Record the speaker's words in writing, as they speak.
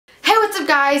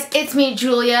guys? It's me,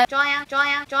 Julia.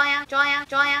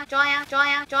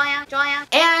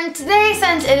 And today,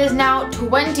 since it is now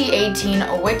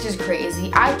 2018, which is crazy,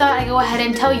 I thought I'd go ahead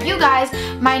and tell you guys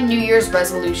my New Year's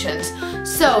resolutions.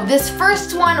 So this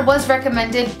first one was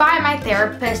recommended by my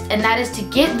therapist, and that is to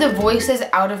get the voices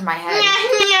out of my head.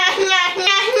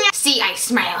 See, I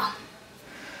smile.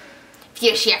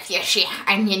 Fuchsia,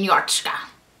 I'm Ninotchka.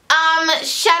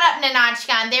 Shut up,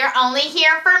 Ninotchka. They're only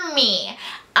here for me.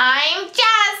 I'm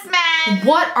Jasmine.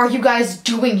 What are you guys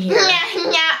doing here?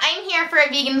 I'm here for a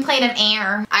vegan plate of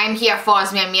air. I'm here for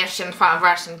the mission for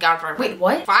Russian government. Wait,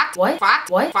 what? What?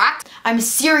 I'm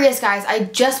serious, guys. I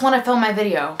just want to film my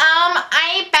video.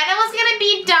 I bet it was gonna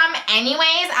be dumb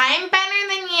anyways. I'm better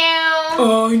than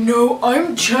you. No,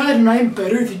 I'm Chad and I'm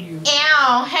better than you.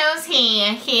 Ew, who's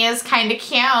he? He is kinda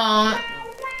cute.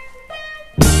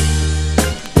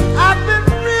 I've been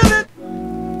really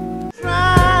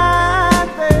trying,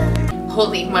 baby.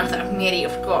 Holy Mother Mary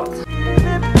of God.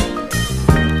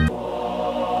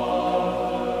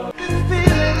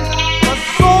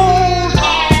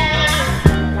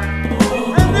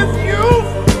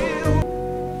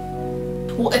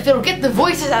 Well, if it'll get the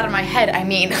voices out of my head, I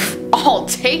mean, I'll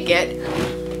take it.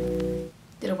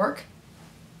 Did it work?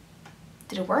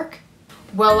 Did it work?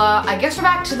 Well, I guess we're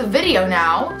back to the video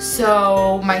now.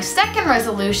 So, my second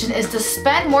resolution is to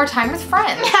spend more time with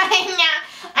friends.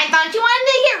 I thought you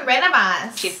wanted to get rid of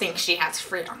us. She thinks she has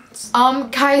freedoms.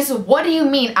 Guys, what do you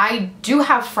mean? I do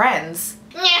have friends.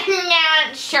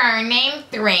 Sure, name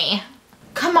 3.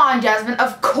 Come on, Jasmine,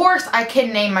 of course I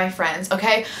can name my friends,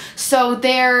 okay? So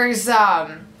there's,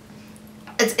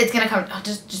 it's gonna come, oh,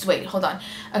 just wait, hold on.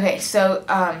 Okay, so,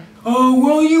 oh,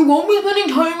 well, you won't be spending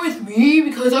time with me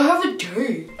because I have a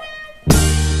date.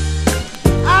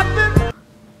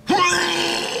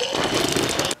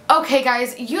 Okay,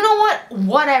 guys, you know what?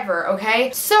 Whatever, okay?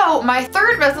 So, my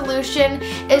third resolution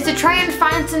is to try and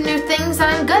find some new things that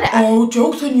I'm good at. Oh,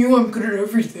 joke's on you, I'm good at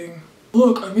everything.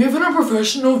 Look, I'm even a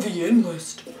professional of the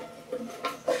enlist.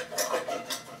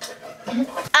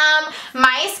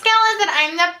 My skill is that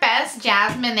I'm the best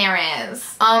Jasmine there is.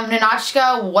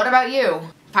 Ninotchka, what about you?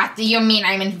 What do you mean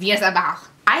I'm invisible?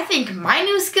 I think my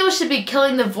new skill should be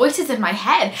killing the voices in my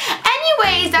head.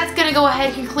 Anyways, that's gonna go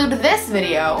ahead and conclude this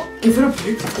video. Give it a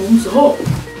big thumbs up.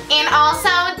 And also,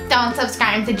 don't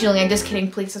subscribe to Julia. Just kidding,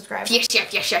 please subscribe. Yes.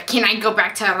 Can I go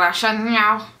back to Russia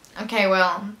now? Okay,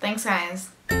 well, thanks guys.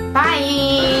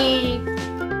 Bye!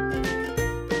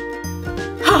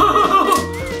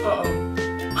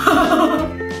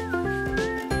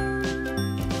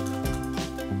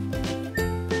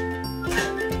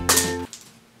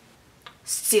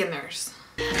 Sinners.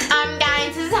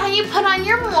 Guys, this is how you put on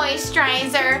your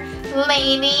moisturizer.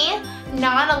 Lady,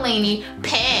 not a lady,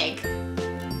 pig.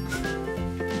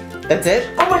 That's it?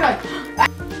 Oh my god.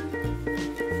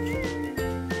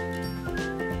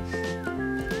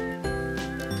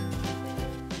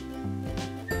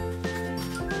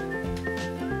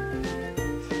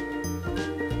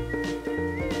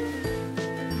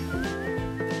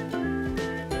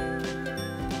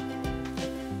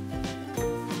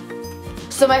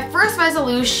 So my first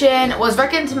resolution was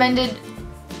recommended.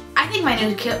 I think my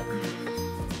new shit.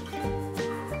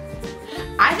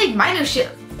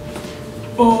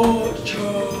 Oh,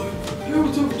 Chad. Hey,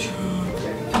 what's up, Chad?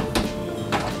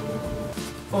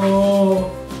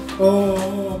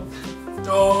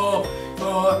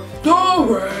 Don't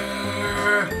worry.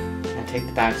 And take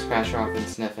the back scratcher off and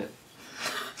sniff it.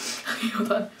 Okay,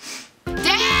 hold on.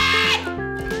 Dad!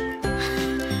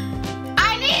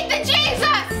 I need the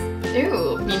Jesus!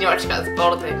 Ew, Ninotchka's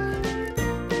balding.